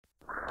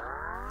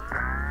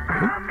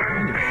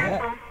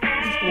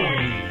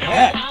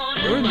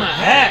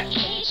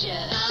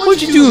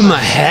What'd you do with my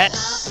hat?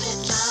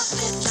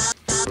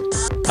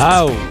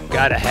 Oh,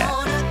 got a hat.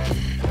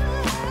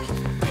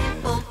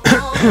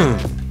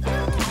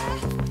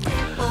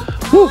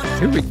 Whew,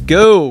 here we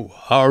go.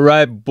 All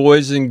right,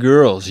 boys and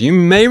girls. You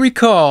may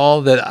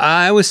recall that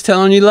I was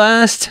telling you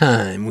last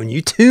time when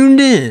you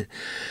tuned in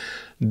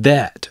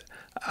that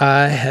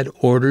I had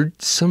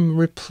ordered some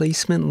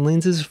replacement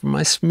lenses for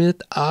my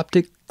Smith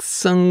Optic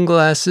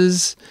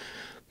sunglasses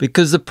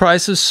because the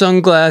price of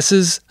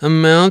sunglasses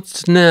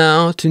amounts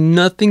now to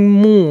nothing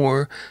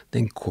more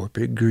than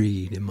corporate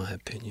greed, in my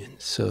opinion.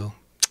 So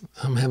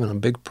I'm having a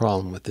big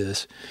problem with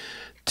this.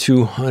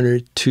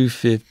 $200,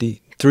 $250,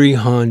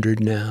 $300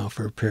 now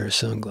for a pair of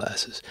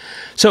sunglasses.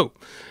 So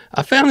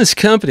I found this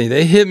company.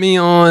 They hit me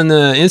on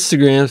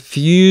Instagram,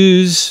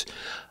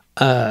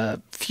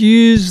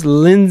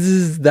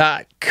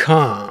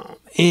 fuselenses.com,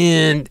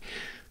 and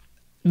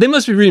they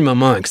must be reading my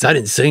mind because I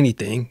didn't say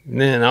anything.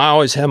 Man, I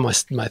always have my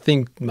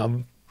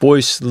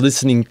voice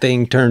listening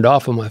thing turned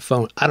off on my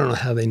phone. I don't know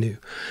how they knew.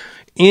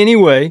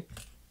 Anyway,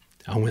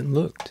 I went and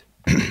looked.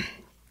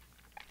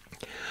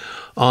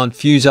 On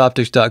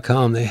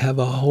fuseoptics.com, they have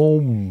a whole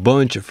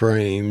bunch of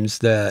frames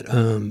that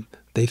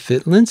they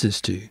fit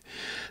lenses to.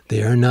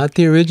 They are not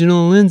the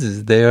original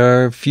lenses. They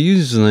are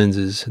fused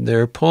lenses.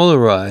 They're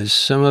polarized.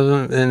 Some of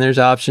them, and there's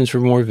options for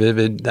more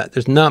vivid.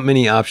 There's not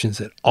many options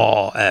at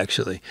all,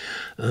 actually.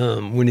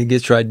 When it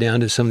gets right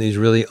down to some of these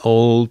really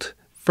old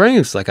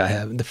frames like I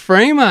have. The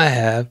frame I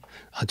have,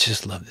 I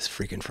just love this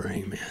freaking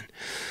frame, man.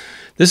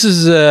 This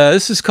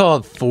is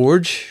called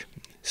Forge.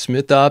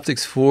 Smith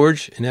Optics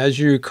Forge. And as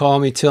you recall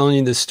me telling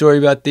you the story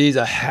about these,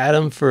 I had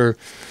them for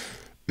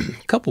a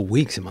couple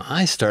weeks and my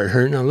eyes started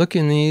hurting. I look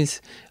in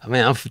these. I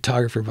mean, I'm a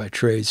photographer by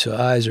trade, so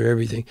eyes are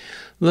everything.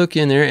 Look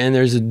in there, and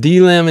there's a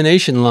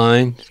delamination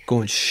line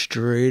going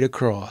straight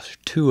across,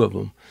 two of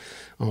them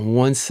on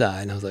one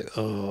side. And I was like,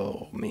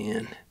 oh,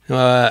 man.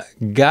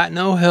 Got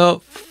no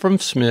help from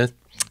Smith.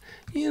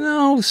 You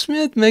know,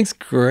 Smith makes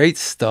great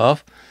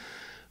stuff.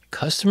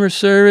 Customer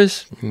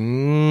service, I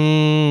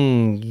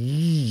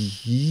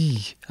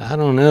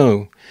don't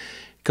know.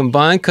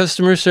 Combine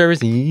customer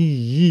service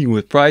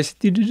with price,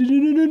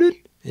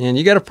 and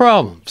you got a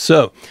problem.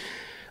 So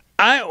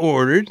I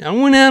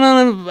went out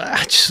on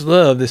I just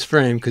love this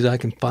frame because I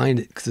can find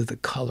it because of the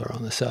color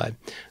on the side.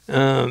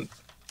 And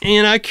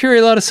I carry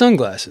a lot of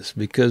sunglasses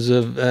because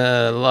of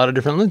a lot of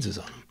different lenses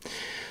on them.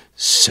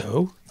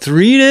 So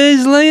 3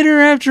 days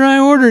later after I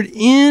ordered,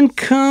 in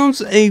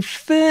comes a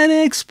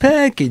FedEx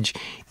package.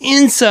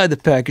 Inside the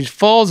package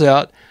falls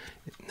out.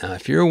 Now,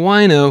 if you're a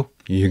wino,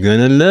 you're going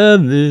to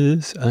love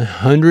this.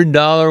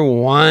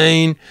 $100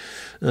 wine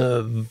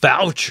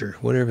voucher.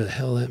 Whatever the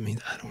hell that means.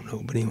 I don't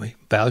know. But anyway,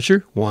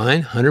 voucher,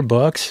 wine,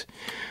 $100.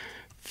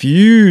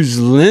 Fuse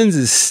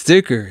lenses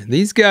sticker.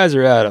 These guys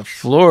are out of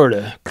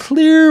Florida.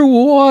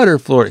 Clearwater,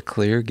 Florida.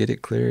 Clear, get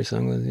it clear?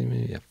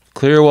 Sunglasses? Yeah.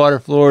 Clearwater,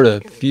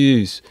 Florida,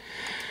 Fuse.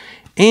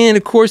 And,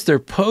 of course, their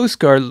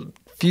postcard,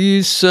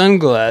 Fuse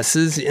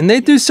sunglasses. And they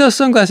do sell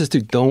sunglasses,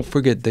 too. Don't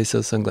forget they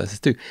sell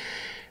sunglasses, too.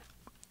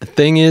 The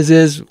thing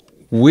is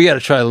we got to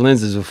try the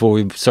lenses before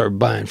we start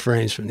buying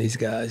frames from these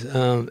guys.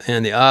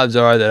 And the odds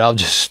are that I'll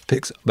just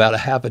pick about a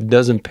half a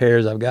dozen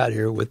pairs I've got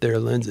here with their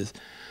lenses.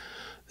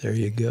 There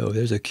you go.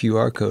 There's a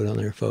QR code on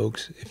there,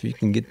 folks. If you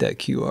can get that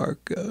QR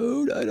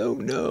code, I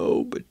don't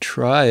know, but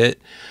try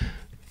it.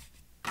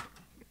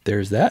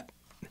 There's that.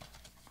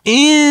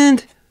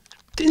 And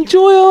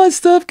enjoy all that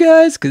stuff,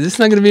 guys, because it's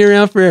not going to be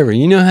around forever.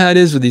 You know how it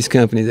is with these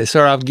companies. They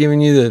start off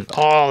giving you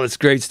this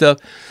great stuff,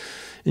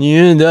 and you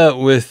end up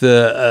with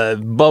a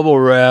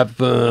bubble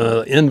wrap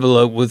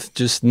envelope with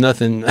just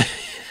nothing,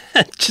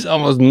 just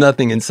almost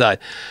nothing inside.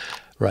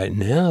 Right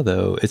now,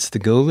 though, it's the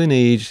golden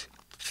age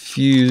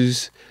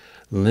Fuse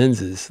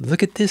lenses.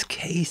 Look at this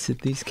case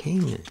that these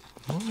came in.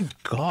 Oh my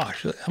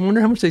gosh, I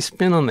wonder how much they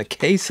spent on the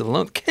case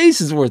alone. The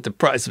case is worth the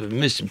price of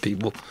admission,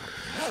 people.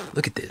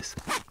 Look at this.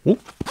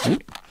 Whoop,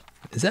 whoop.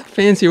 Is that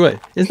fancy or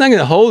what? It's not going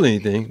to hold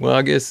anything. Well,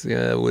 I guess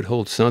it would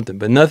hold something,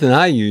 but nothing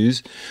I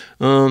use.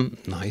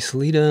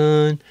 Nicely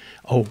done.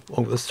 Oh,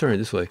 let's turn it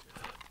this way.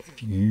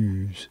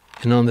 Fuse.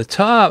 And on the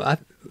top,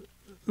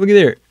 look at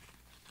there.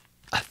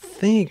 I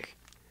think,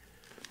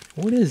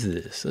 what is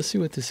this? Let's see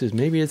what this is.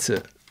 Maybe it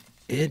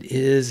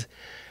is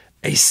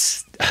a,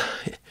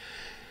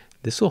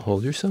 this will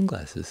hold your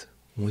sunglasses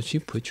once you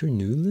put your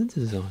new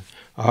lenses on.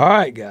 All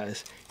right,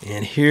 guys.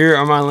 And here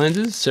are my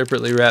lenses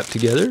separately wrapped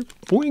together.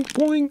 Boing,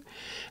 boing.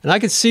 And I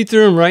can see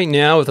through them right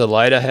now with the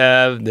light I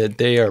have that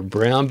they are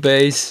brown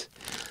base.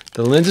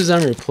 The lenses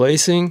I'm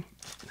replacing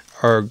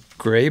are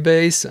gray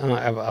base.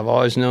 I've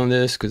always known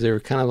this because they were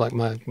kind of like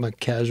my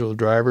casual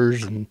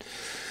drivers. And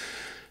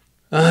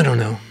I don't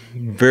know,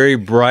 very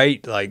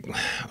bright, like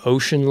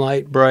ocean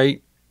light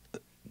bright.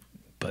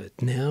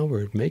 But now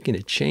we're making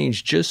a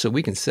change just so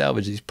we can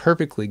salvage these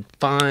perfectly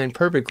fine,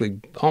 perfectly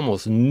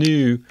almost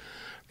new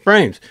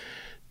frames.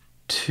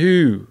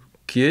 To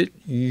get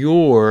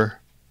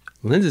your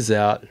lenses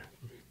out,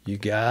 you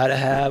gotta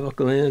have a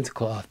lens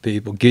cloth,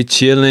 people.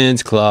 Get your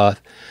lens cloth.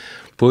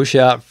 Push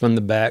out from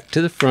the back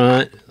to the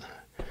front.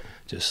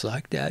 just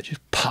like that.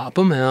 Just pop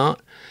them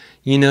out.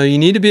 You know, you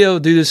need to be able to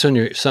do this on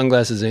your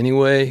sunglasses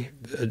anyway,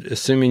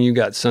 assuming you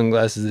got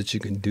sunglasses that you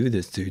can do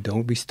this to.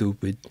 Don't be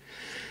stupid.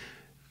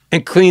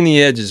 And clean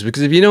the edges,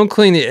 because if you don't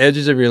clean the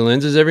edges of your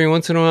lenses every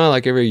once in a while,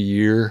 like every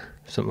year,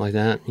 something like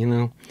that, you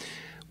know,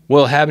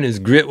 what'll happen is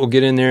grit will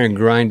get in there and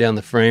grind down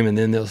the frame, and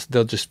then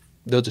they'll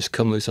just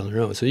come loose on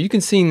their own. So you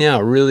can see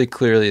now really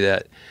clearly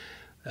that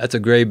that's a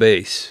gray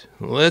base.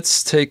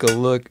 Let's take a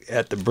look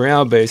at the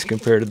brown base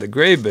compared to the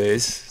gray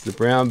base. The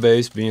brown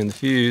base being the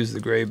Fuse, the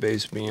gray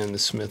base being the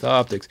Smith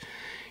Optics.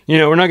 You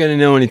know, we're not going to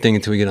know anything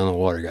until we get on the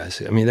water,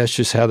 guys. I mean, that's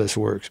just how this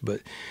works.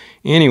 But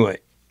anyway,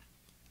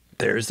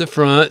 there's the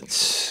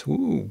fronts.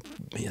 Ooh,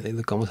 man, they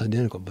look almost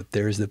identical. But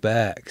there's the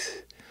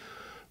backs.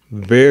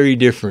 Very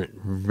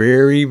different.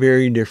 Very,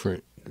 very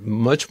different.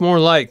 Much more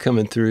light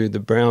coming through the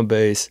brown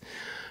base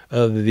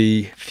of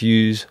the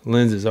Fuse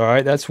lenses. All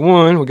right, that's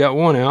one. We got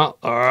one out.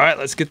 All right,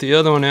 let's get the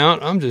other one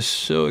out. I'm just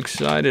so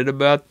excited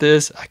about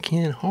this. I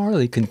can't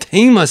hardly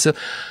contain myself.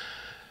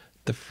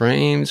 The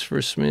frames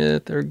for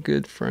Smith are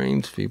good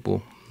frames,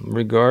 people,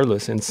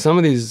 regardless. And some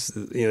of these,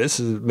 you know, this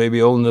is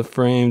maybe old enough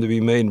frame to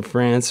be made in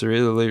France or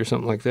Italy or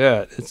something like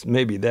that. It's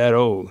maybe that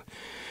old.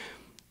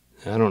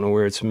 I don't know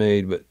where it's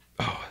made, but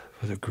oh,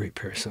 what a great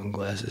pair of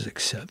sunglasses,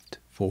 except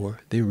for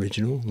the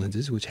original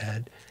lenses, which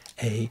had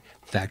a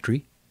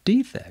factory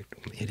defect.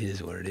 It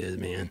is what it is,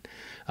 man.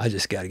 I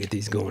just got to get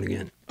these going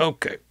again.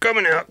 Okay,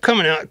 coming out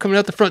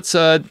the front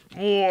side.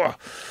 Whoa.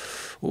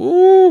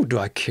 Ooh, do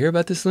I care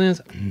about this lens?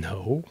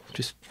 No,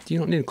 just, you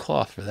don't need a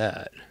cloth for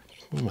that.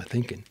 What am I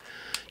thinking?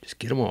 Just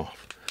get them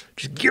off.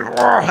 Just get them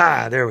off.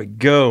 Ah, there we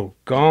go.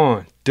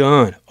 Gone,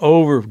 done,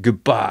 over,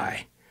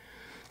 goodbye.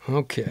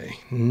 Okay,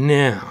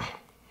 now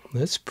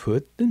let's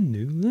put the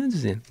new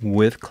lenses in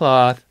with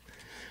cloth.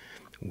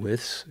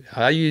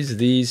 I use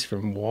these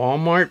from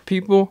Walmart,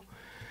 people.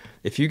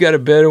 If you got a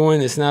better one,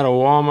 it's not a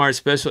Walmart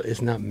special.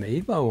 It's not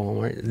made by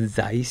Walmart.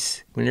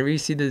 Zeiss. Whenever you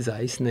see the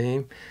Zeiss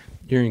name,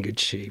 you're in good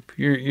shape.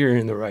 You're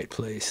in the right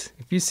place.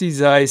 If you see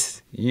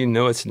Zeiss, you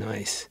know it's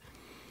nice.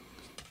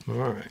 All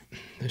right.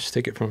 Let's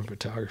take it from a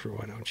photographer,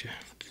 why don't you?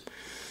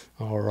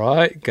 All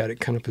right. Got it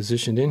kind of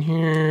positioned in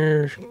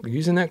here.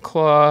 Using that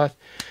cloth.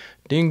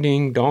 Ding,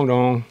 ding, dong,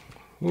 dong.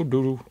 Ooh,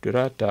 doo, doo,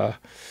 da, da.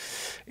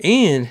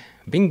 And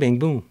bing, bang,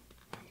 boom.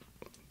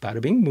 Bada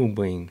bing, boom,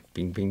 bing.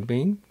 Bing, bing,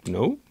 bing.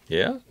 No.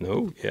 Yeah,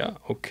 no, yeah.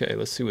 Okay,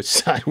 let's see which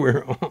side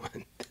we're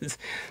on. This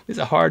is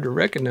hard to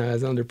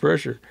recognize under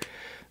pressure.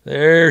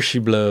 There she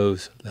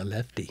blows. The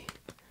lefty.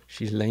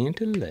 She's laying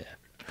to the left.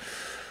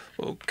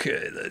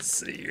 Okay, let's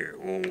see here.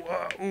 Ooh,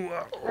 ooh,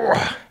 ooh.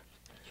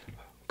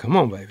 Come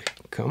on, baby.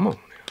 Come on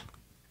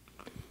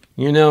now.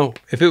 You know,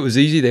 if it was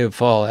easy, they would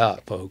fall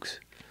out, folks.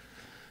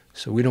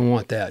 So we don't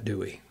want that, do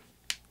we?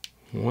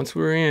 Once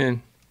we're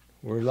in,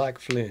 we're like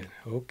Flynn.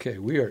 Okay,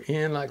 we are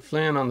in like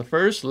Flynn on the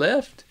first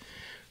left.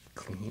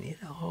 Clean it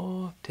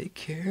off. Take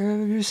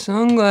care of your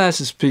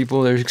sunglasses,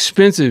 people. They're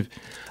expensive.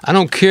 I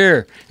don't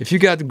care. If you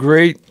got the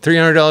great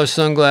 $300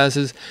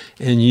 sunglasses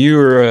and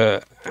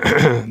you're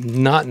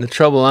not in the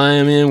trouble I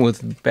am in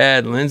with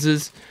bad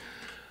lenses,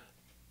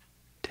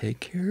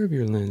 take care of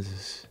your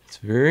lenses. It's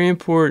very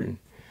important.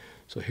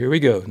 So here we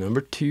go.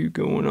 Number 2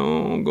 going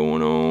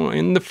on.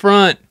 In the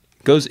front.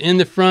 Goes in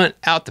the front,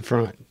 out the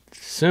front.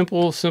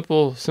 Simple,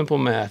 simple, simple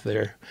math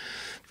there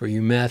for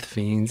you math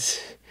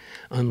fiends.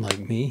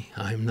 Unlike me,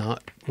 I'm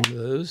not one of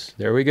those.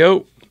 There we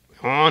go.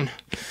 On.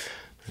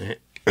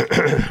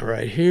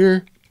 Right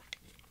here.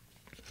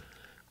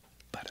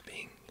 Bada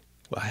bing.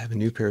 Well, I have a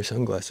new pair of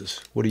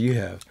sunglasses. What do you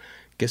have?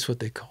 Guess what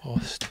they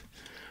cost?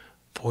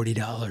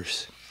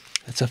 $40.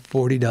 That's a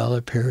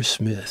 $40 pair of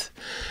Smith.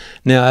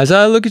 Now, as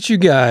I look at you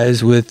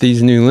guys with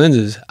these new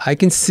lenses, I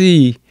can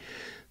see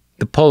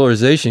the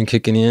polarization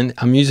kicking in.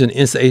 I'm using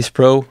Insta-Ace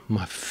Pro,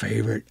 my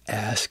favorite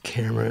ass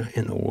camera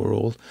in the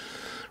world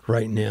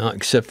right now,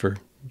 except for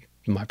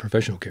my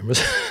professional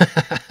cameras.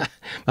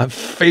 My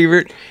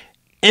favorite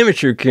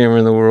amateur camera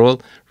in the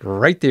world,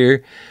 right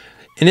there.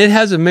 And it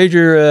has a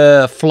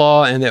major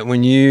flaw in that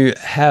when you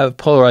have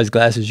polarized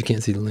glasses, you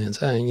can't see the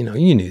lens. You know,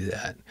 you knew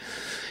that.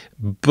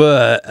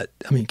 But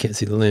I mean, you can't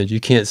see the lens.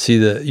 You can't see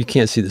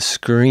the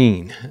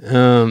screen.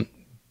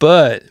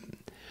 But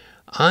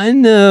I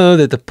know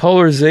that the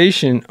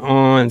polarization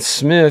on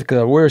Smith, because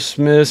I wear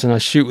Smiths and I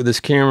shoot with this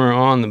camera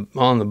on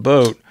the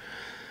boat,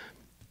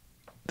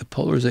 the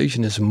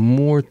polarization is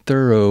more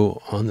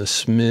thorough on the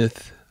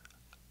Smith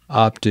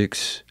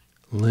Optics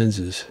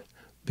lenses,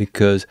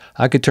 because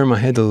I could turn my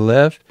head to the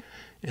left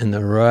and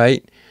the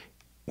right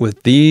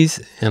with these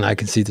and I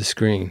can see the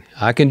screen.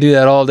 I can do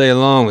that all day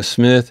long with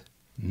Smith,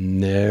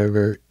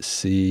 never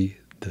see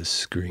the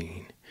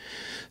screen.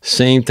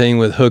 Same thing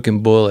with Hook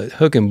and Bullet.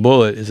 Hook and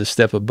Bullet is a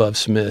step above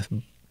Smith,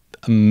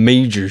 a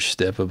major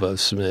step above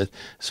Smith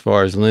as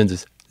far as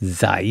lenses.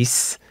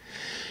 Zeiss.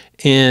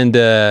 And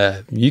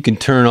you can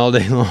turn all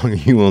day long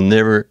and you will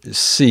never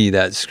see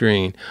that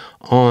screen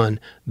on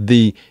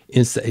the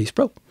Insta-Ace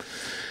Pro.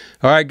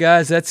 All right,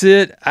 guys, that's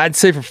it. I'd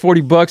say for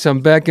 40 bucks, I'm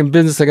back in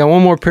business. I got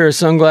one more pair of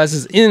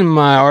sunglasses in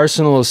my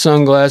arsenal of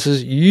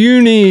sunglasses.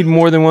 You need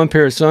more than one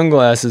pair of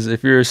sunglasses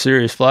if you're a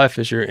serious fly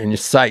fisher and you're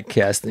sight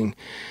casting.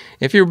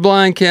 If you're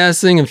blind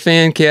casting and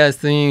fan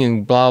casting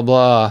and blah,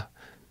 blah,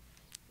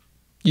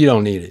 you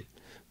don't need it.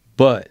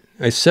 But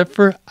except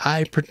for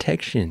eye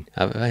protection.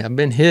 I've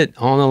been hit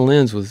on the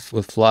lens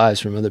with flies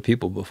from other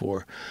people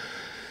before.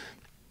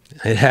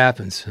 It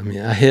happens. I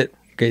mean,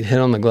 get hit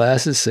on the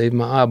glasses, saved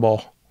my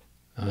eyeball.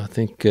 I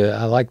think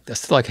I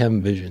still like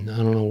having vision. I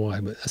don't know why,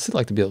 but I still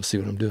like to be able to see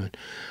what I'm doing.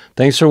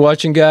 Thanks for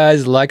watching,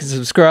 guys. Like and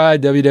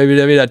subscribe,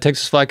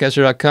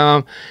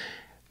 www.texasflycaster.com.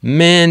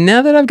 Man,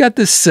 now that I've got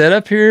this set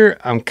up here,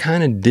 I'm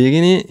kind of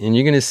digging it, and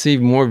you're going to see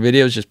more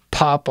videos just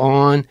pop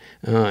on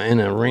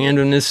in a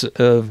randomness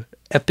of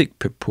epic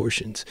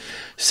proportions.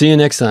 See you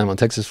next time on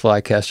Texas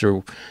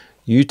Flycaster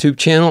YouTube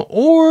channel,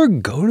 or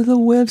go to the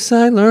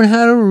website, learn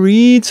how to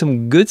read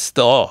some good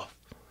stuff.